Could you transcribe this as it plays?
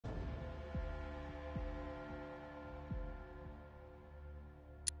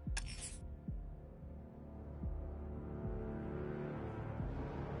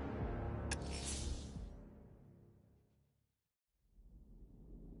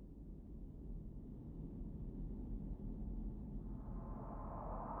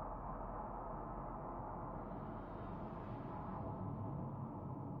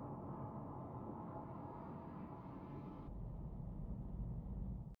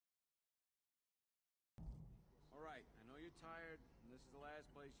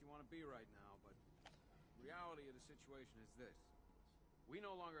place you want to be right now, but the reality of the situation is this. We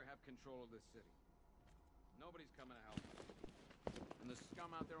no longer have control of this city. Nobody's coming to help us. And the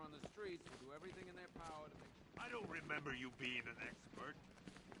scum out there on the streets will do everything in their power to make... I don't remember you being an expert.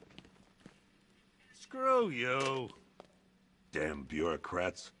 Screw you. Damn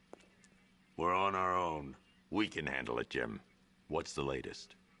bureaucrats. We're on our own. We can handle it, Jim. What's the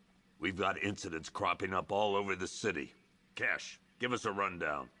latest? We've got incidents cropping up all over the city. Cash, give us a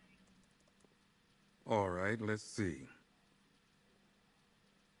rundown. All right, let's see.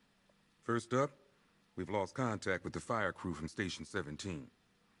 First up, we've lost contact with the fire crew from Station 17.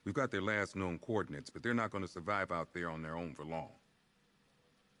 We've got their last known coordinates, but they're not going to survive out there on their own for long.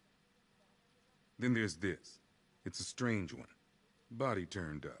 Then there's this. It's a strange one. Body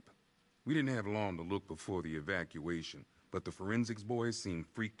turned up. We didn't have long to look before the evacuation, but the forensics boys seemed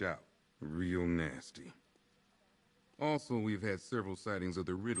freaked out. Real nasty. Also, we've had several sightings of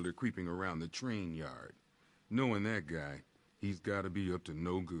the Riddler creeping around the train yard. Knowing that guy, he's got to be up to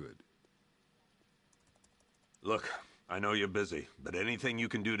no good. Look, I know you're busy, but anything you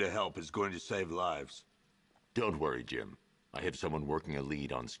can do to help is going to save lives. Don't worry, Jim. I have someone working a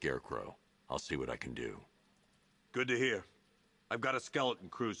lead on Scarecrow. I'll see what I can do. Good to hear. I've got a skeleton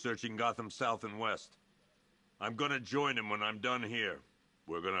crew searching Gotham South and West. I'm gonna join him when I'm done here.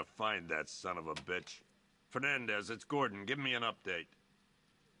 We're gonna find that son of a bitch. Fernandez, it's Gordon. Give me an update.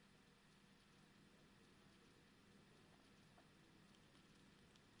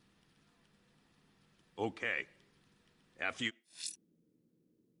 Okay. After you...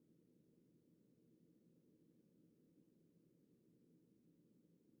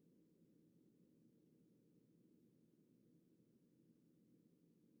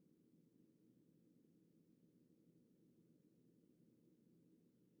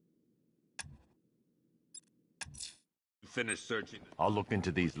 finish searching. I'll look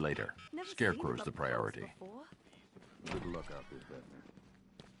into these later. Scarecrow's the priority. Good luck out there, Batman.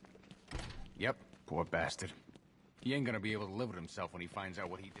 Yep, poor bastard. He ain't gonna be able to live with himself when he finds out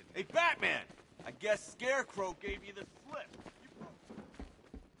what he did. Hey, Batman! I guess Scarecrow gave you the slip.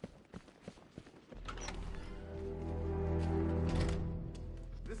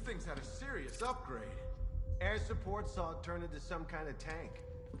 This thing's had a serious upgrade. Air support saw it turn into some kind of tank.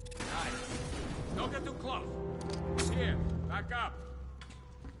 Nice. Don't get too close. Here, back up.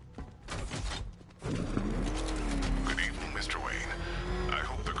 Good evening, Mr. Wayne. I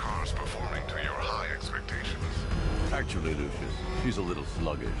hope the car's performing to your high expectations. Actually, Lucius, she's a little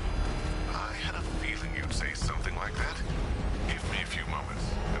sluggish. I had a feeling you'd say something like that. Give me a few moments,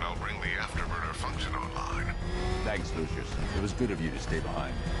 and I'll bring the afterburner function online. Thanks, Lucius. It was good of you to stay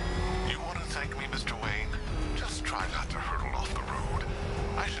behind. You want to thank me, Mr. Wayne? Just try not to hurtle off the road.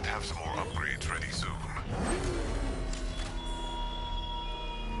 I should have some more upgrades ready soon.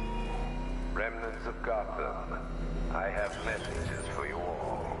 Remnants of Gotham, I have messages for you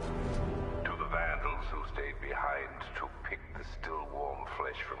all. To the vandals who stayed behind to pick the still warm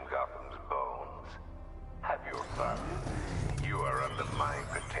flesh from Gotham's bones, have your fun. You are under my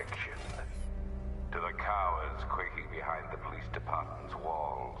protection. To the cowards quaking behind the police department's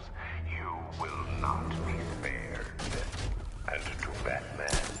walls, you will not be spared. And to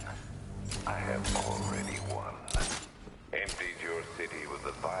Batman, I have already won. Emptied your city with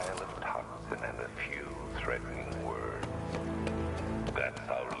a violent toxin and a few threatening words. That's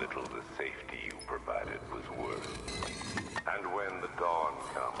how little the safety you provided was worth. And when the dawn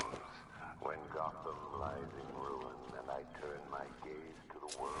comes, when Gotham lies in ruin and I turn my gaze to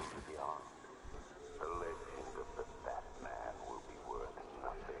the world beyond, the legend of the Batman will be worth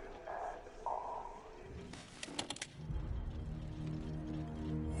nothing at all.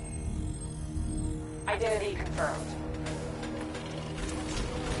 Identity confirmed.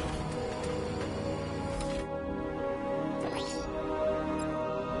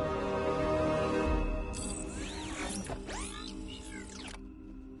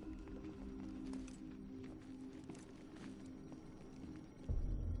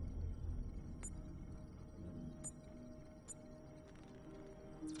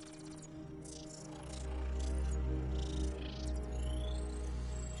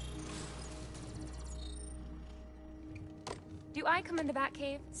 Do I come in the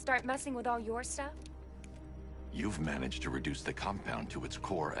Batcave, start messing with all your stuff? You've managed to reduce the compound to its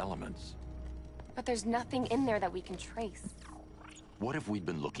core elements. But there's nothing in there that we can trace. What if we'd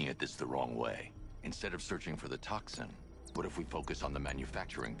been looking at this the wrong way? Instead of searching for the toxin, what if we focus on the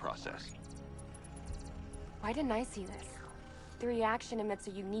manufacturing process? Why didn't I see this? The reaction emits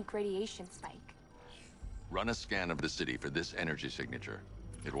a unique radiation spike. Run a scan of the city for this energy signature.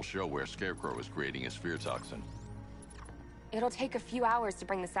 It will show where Scarecrow is creating his fear toxin. It'll take a few hours to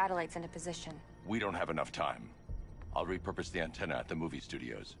bring the satellites into position. We don't have enough time. I'll repurpose the antenna at the movie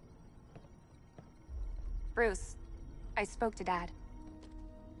studios. Bruce, I spoke to Dad.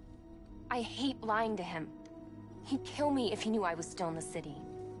 I hate lying to him. He'd kill me if he knew I was still in the city.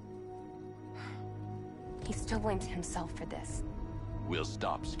 He still blames himself for this. We'll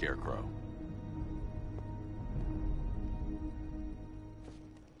stop Scarecrow.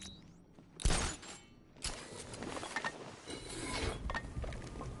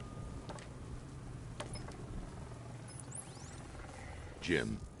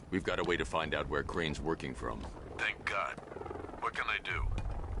 Jim, we've got a way to find out where Crane's working from. Thank God. What can I do?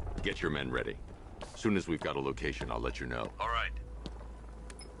 Get your men ready. Soon as we've got a location, I'll let you know. All right.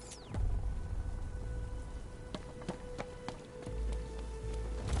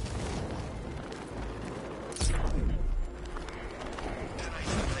 Then I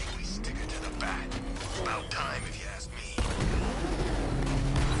think we stick it to the bat. About time, if you ask me.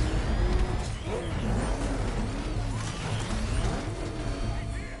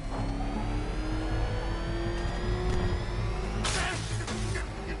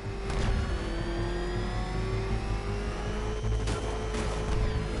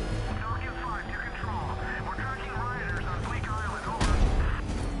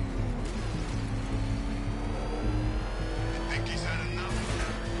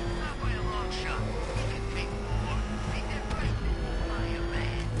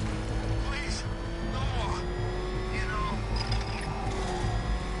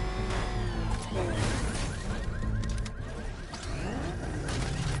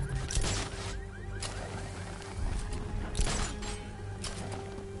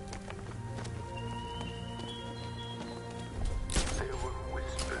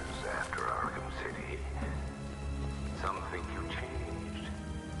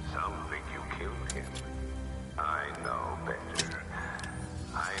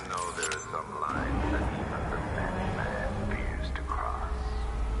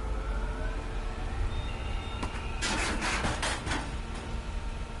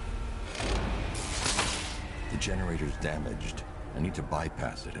 Generator's damaged. I need to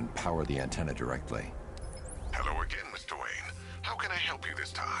bypass it and power the antenna directly. Hello again, Mr. Wayne. How can I help you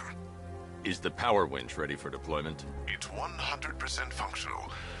this time? Is the power winch ready for deployment? It's 100%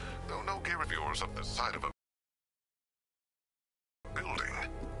 functional, though no gear of yours up the side of a building.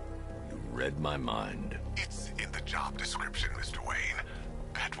 You read my mind. It's in the job description, Mr. Wayne.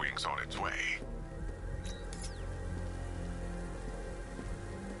 Batwing's on its way.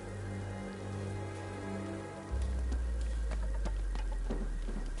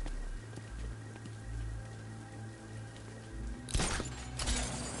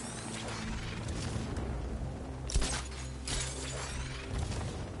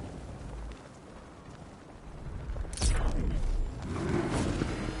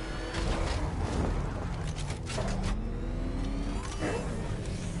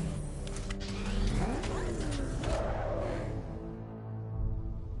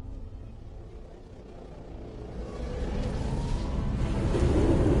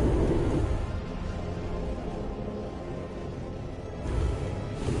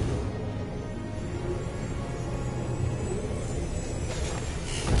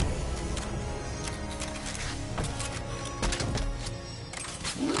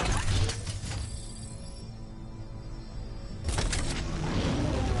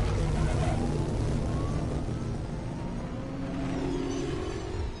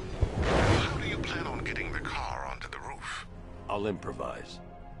 I'll improvise.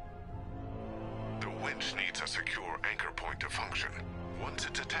 The winch needs a secure anchor point to function. Once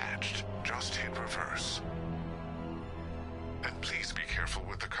it's attached, just hit reverse. And please be careful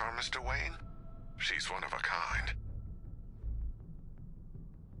with the car, Mr. Wayne. She's one of a kind.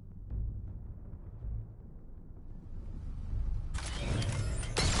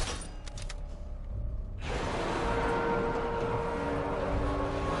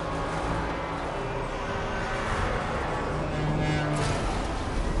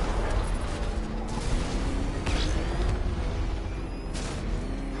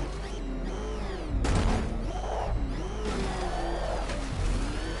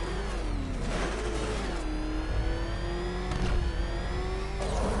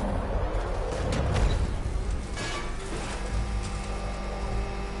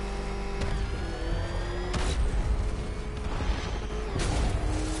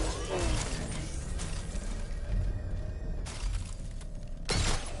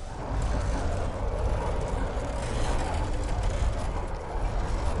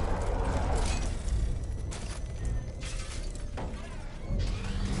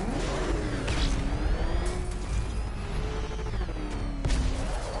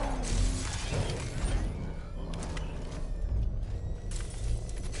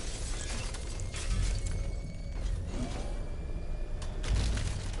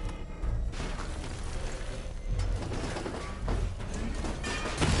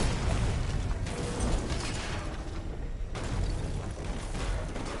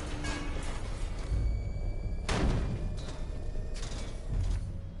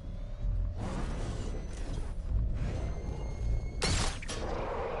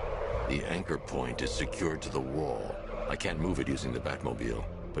 The anchor point is secured to the wall. I can't move it using the Batmobile,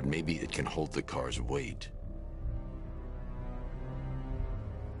 but maybe it can hold the car's weight.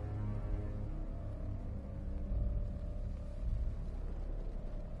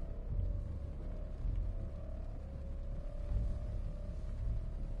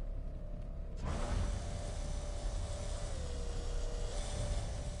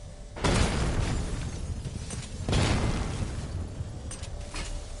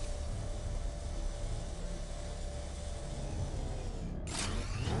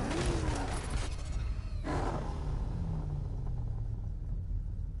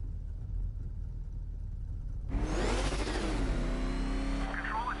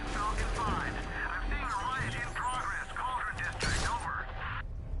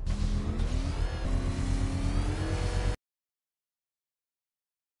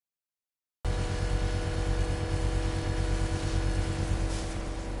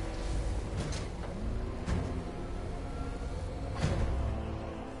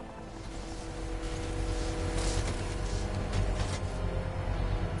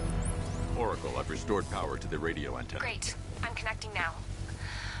 Oracle, I've restored power to the radio antenna. Great. I'm connecting now.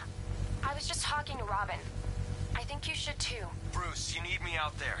 I was just talking to Robin. I think you should too. Bruce, you need me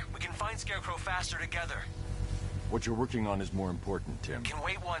out there. We can find Scarecrow faster together. What you're working on is more important, Tim. Can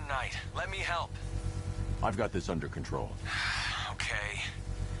wait one night. Let me help. I've got this under control. Okay.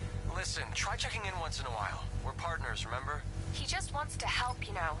 Listen, try checking in once in a while. We're partners, remember? He just wants to help,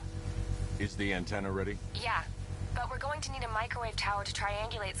 you know. Is the antenna ready? Yeah, but we're going to need a microwave tower to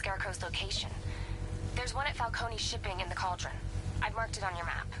triangulate Scarecrow's location. There's one at Falcone's shipping in the Cauldron. I've marked it on your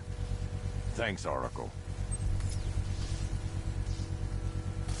map. Thanks, Oracle.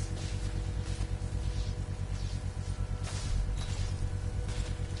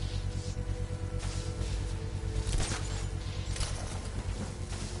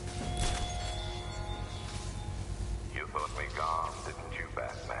 You thought me gone, didn't you,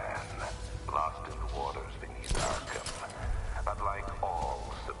 Batman? Lost in the waters beneath Arkham. But like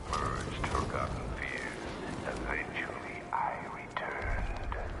all submerged, forgotten fears, eventually I returned.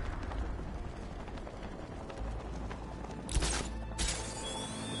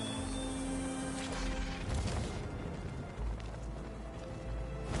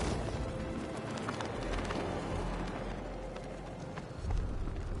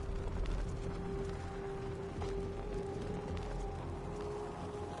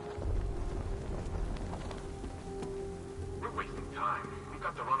 We're wasting time. We've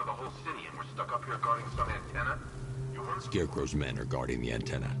got the run of the whole city, and we're stuck up here guarding some antenna. You heard? Scarecrow's men are guarding the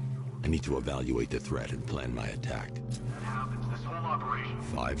antenna. I need to evaluate the threat and plan my attack. That happens. This whole operation.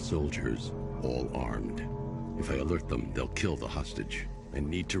 5 soldiers, all armed. If I alert them, they'll kill the hostage. I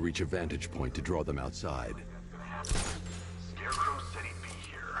need to reach a vantage point to draw them outside. Scarecrow said he'd be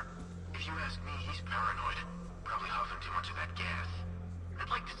here. If you ask me, he's paranoid. Probably huffing too much of that gas. I'd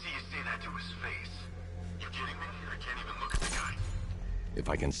like to see you say that to his face. You kidding me? I can't even look at the guy. If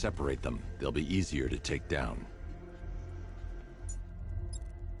I can separate them, they'll be easier to take down.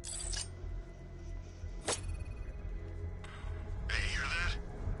 Hey, hear that?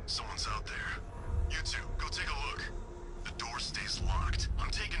 Someone's out there. You two, go take a look. The door stays locked. I'm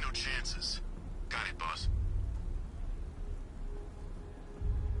taking no chances. Got it, boss.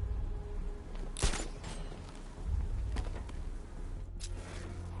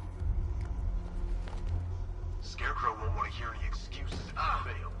 Scarecrow won't want to hear any excuses if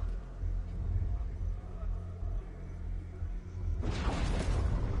you fail.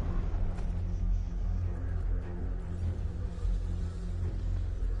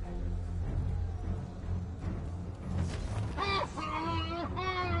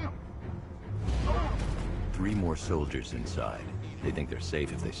 Three more soldiers inside. They think they're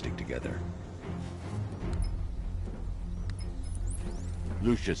safe if they stick together.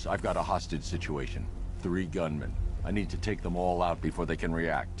 Lucius, I've got a hostage situation. 3 gunmen. I need to take them all out before they can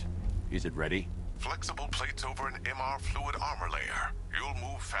react. Is it ready? Flexible plates over an MR fluid armor layer. You'll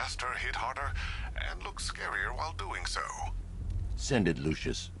move faster, hit harder, and look scarier while doing so. Send it,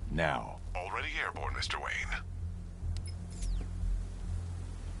 Lucius. Now. Already airborne, Mr. Wayne.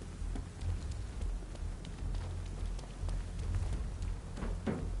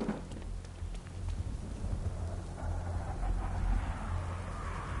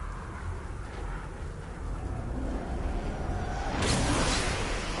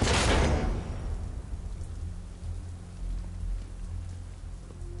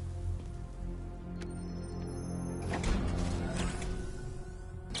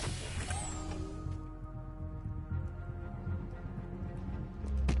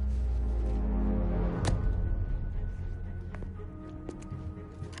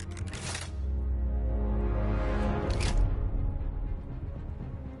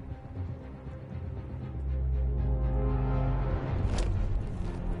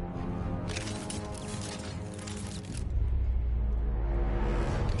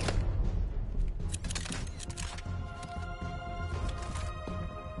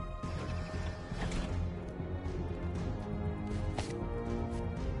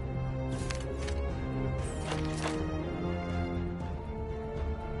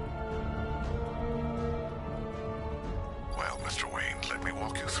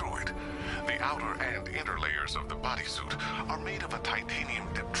 the outer and inner layers of the bodysuit are made of a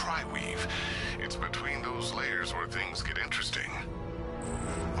titanium-dipped tri-weave. It's between those layers where things get interesting.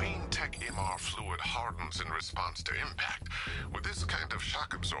 Wayne Tech MR fluid hardens in response to impact. With this kind of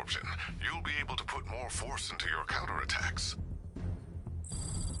shock absorption, you'll be able to put more force into your counterattacks.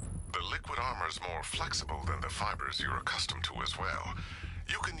 The liquid armor's more flexible than the fibers you're accustomed to as well.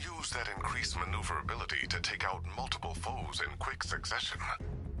 You can use that increased maneuverability to take out multiple foes in quick succession.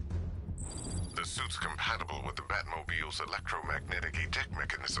 The suit's compatible with the Batmobile's electromagnetic eject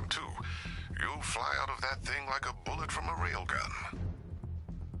mechanism, too. You'll fly out of that thing like a bullet from a railgun.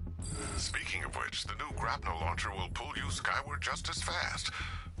 Speaking of which, the new grapnel launcher will pull you skyward just as fast.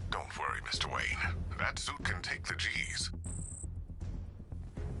 Don't worry, Mr. Wayne. That suit can take the G's.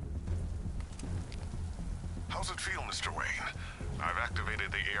 How's it feel, Mr. Wayne? I've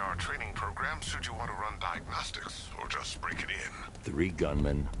activated the AR training program should you want to run diagnostics, or just break it in. 3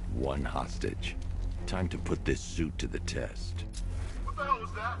 gunmen, 1 hostage. Time to put this suit to the test. What the hell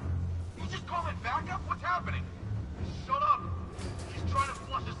was that? You just call it backup? What's happening? Shut up! He's trying to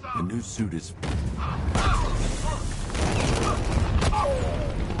flush us out. The new suit is...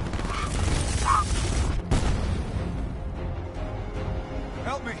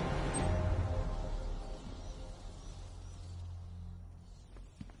 Help me!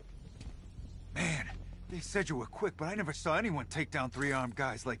 Man, they said you were quick, but I never saw anyone take down 3 armed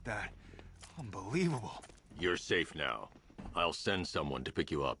guys like that. Unbelievable. You're safe now. I'll send someone to pick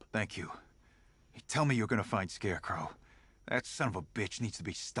you up. Thank you. You tell me you're gonna find Scarecrow. That son of a bitch needs to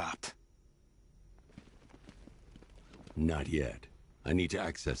be stopped. Not yet. I need to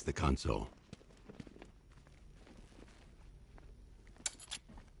access the console.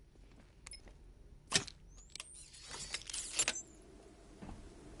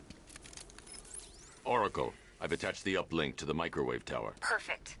 Oracle, I've attached the uplink to the microwave tower.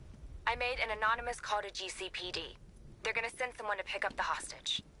 Perfect. I made an anonymous call to GCPD. They're gonna send someone to pick up the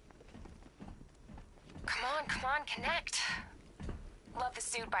hostage. Come on, connect. Love the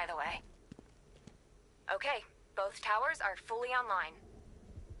suit, by the way. Okay, both towers are fully online.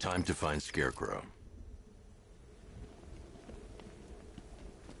 Time to find Scarecrow.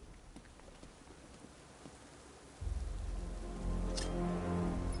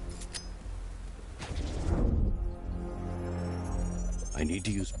 I need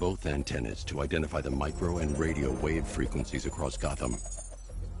to use both antennas to identify the micro and radio wave frequencies across Gotham.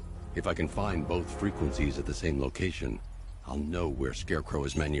 If I can find both frequencies at the same location, I'll know where Scarecrow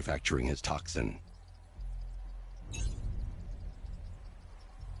is manufacturing his toxin.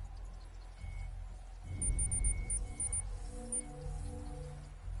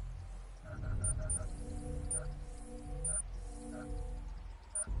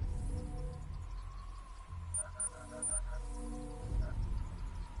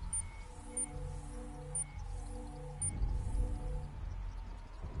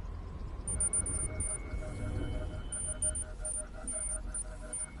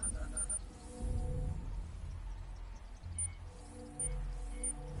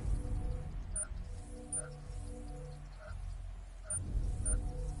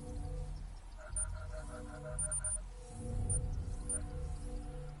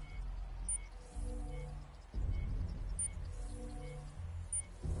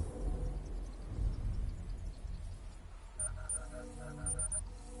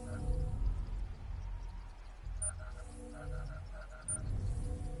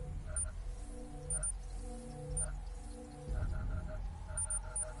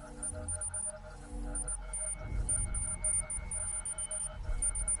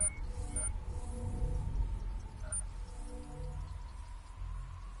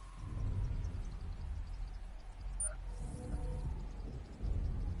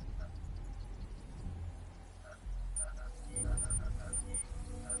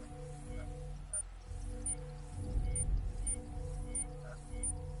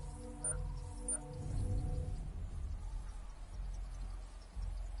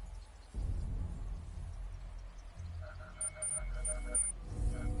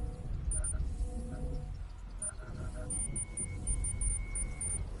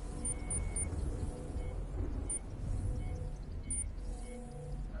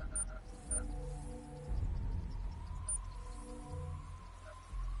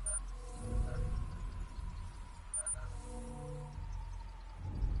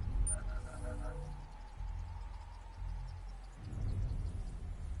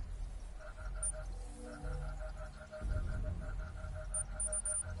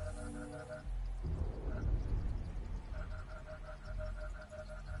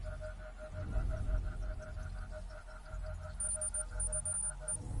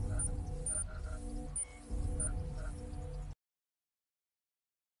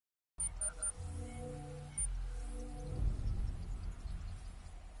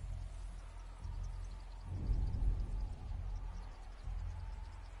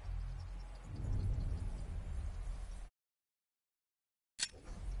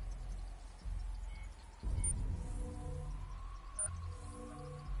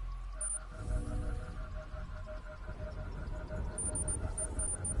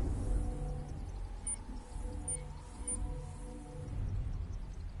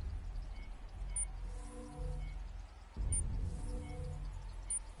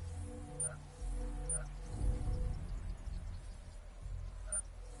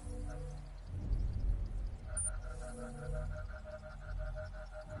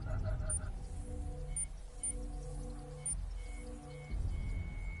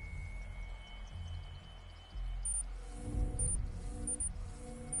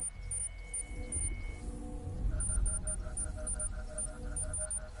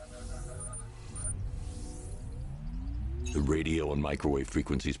 The radio and microwave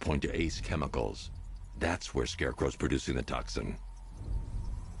frequencies point to Ace Chemicals. That's where Scarecrow's producing the toxin.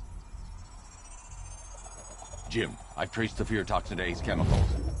 Jim, I've traced the fear toxin to Ace Chemicals.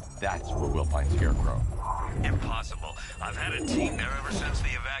 That's where we'll find Scarecrow. Impossible. I've had a team there ever since the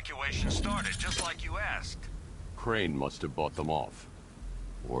evacuation started, just like you asked. Crane must have bought them off.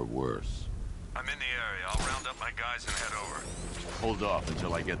 Or worse. I'm in the area. I'll round up my guys and head over. Hold off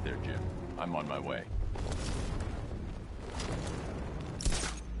until I get there, Jim. I'm on my way.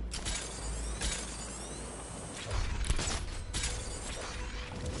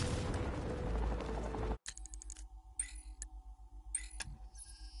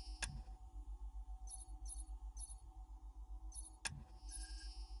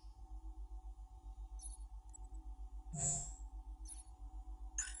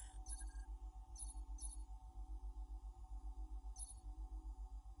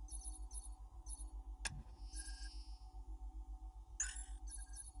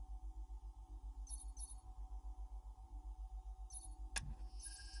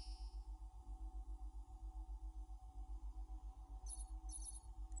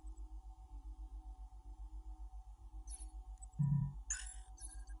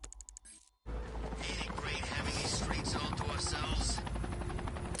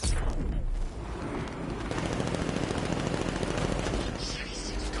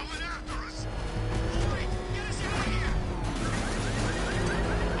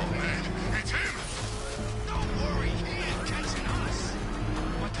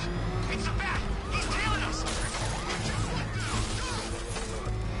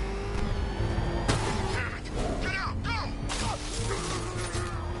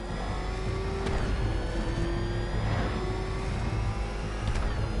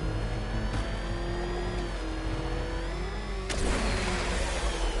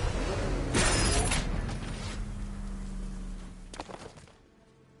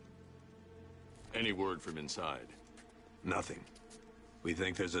 Any word from inside? Nothing. We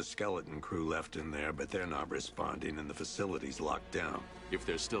think there's a skeleton crew left in there, but they're not responding and the facility's locked down. If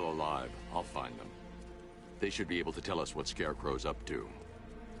they're still alive, I'll find them. They should be able to tell us what Scarecrow's up to.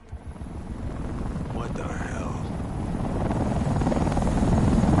 What the hell?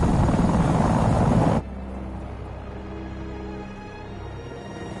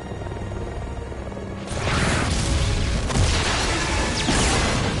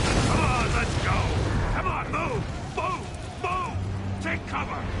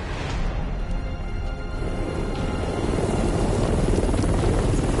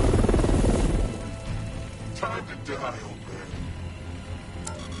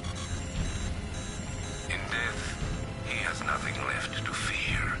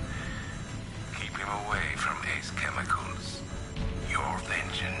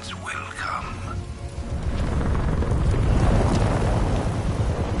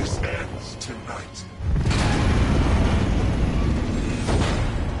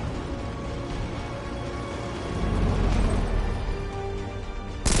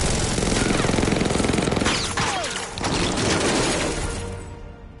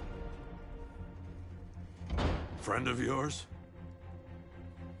 Friend of yours?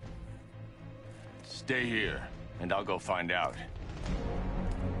 Stay here, and I'll go find out.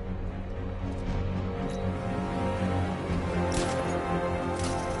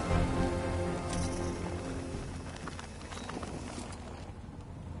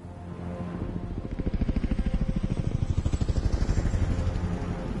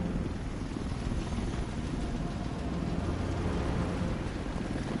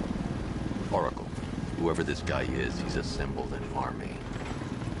 Oracle. Whoever this guy is, he's assembled an army.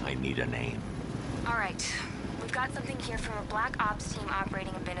 I need a name. All right. We've got something here from a black ops team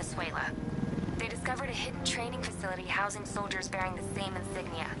operating in Venezuela. They discovered a hidden training facility housing soldiers bearing the same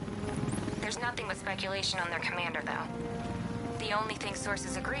insignia. There's nothing but speculation on their commander, though. The only thing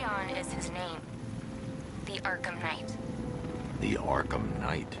sources agree on is his name. The Arkham Knight. The Arkham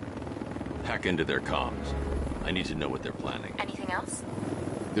Knight? Hack into their comms. I need to know what they're planning. Anything else?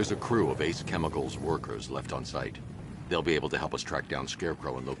 There's a crew of Ace Chemicals workers left on site. They'll be able to help us track down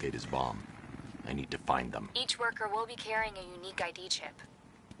Scarecrow and locate his bomb. I need to find them. Each worker will be carrying a unique ID chip.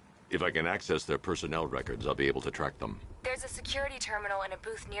 If I can access their personnel records, I'll be able to track them. There's a security terminal in a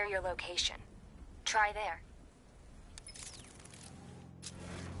booth near your location. Try there.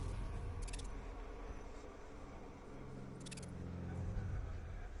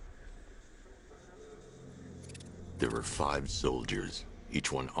 There are 5 soldiers,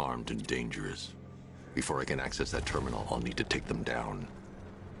 each one armed and dangerous. Before I can access that terminal, I'll need to take them down.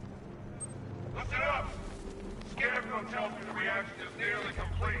 Listen up! Scarecrow tells me the reaction is nearly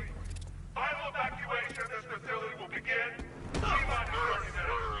complete. Final evacuation of this facility will begin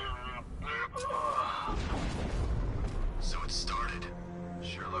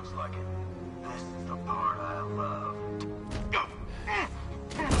The part I love.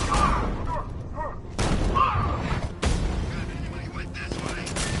 Anybody went this way?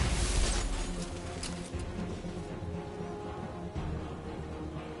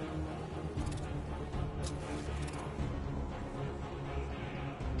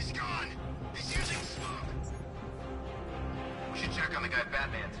 He's gone! He's using smoke! We should check on the guy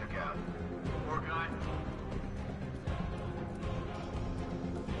Batman took out. Poor guy.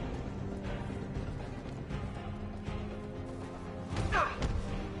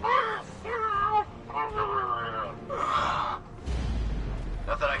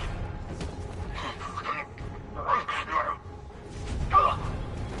 Nothing I can...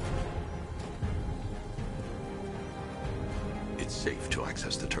 It's safe to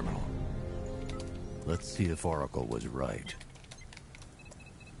access the terminal. Let's see if Oracle was right.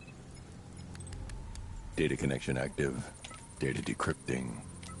 Data connection active. Data decrypting.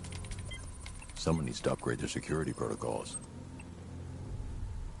 Someone needs to upgrade their security protocols.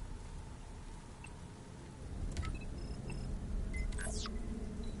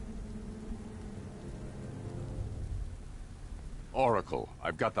 Oracle,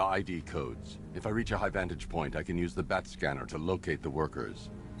 I've got the ID codes. If I reach a high vantage point, I can use the bat scanner to locate the workers.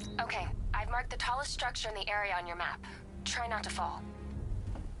 Okay, I've marked the tallest structure in the area on your map. Try not to fall.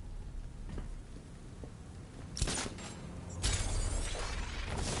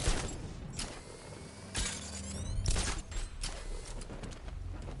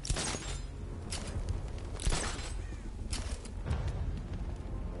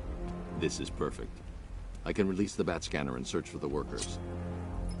 This is perfect. I can release the bat scanner and search for the workers.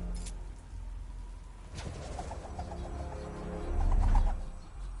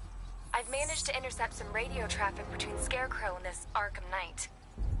 I've managed to intercept some radio traffic between Scarecrow and this Arkham Knight.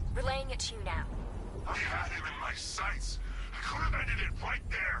 Relaying it to you now. I had him in my sights. I could have ended it right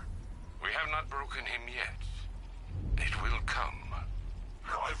there. We have not broken him yet. It will come.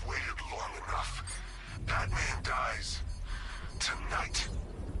 Now I've waited long enough. Batman dies. Tonight.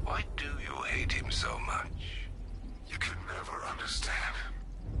 Why do you hate him so much? You can never understand.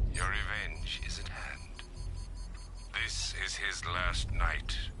 Your revenge is at hand. This is his last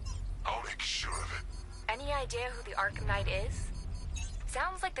night. I'll make sure of it. Any idea who the Arkham Knight is?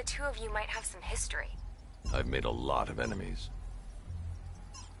 Sounds like the two of you might have some history. I've made a lot of enemies.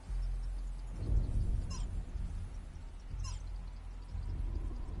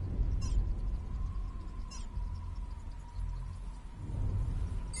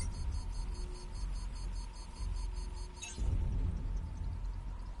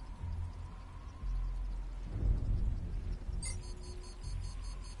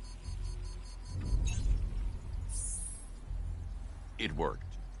 It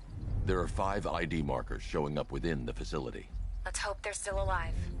worked. There are 5 ID markers showing up within the facility. Let's hope they're still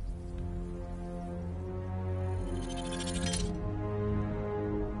alive.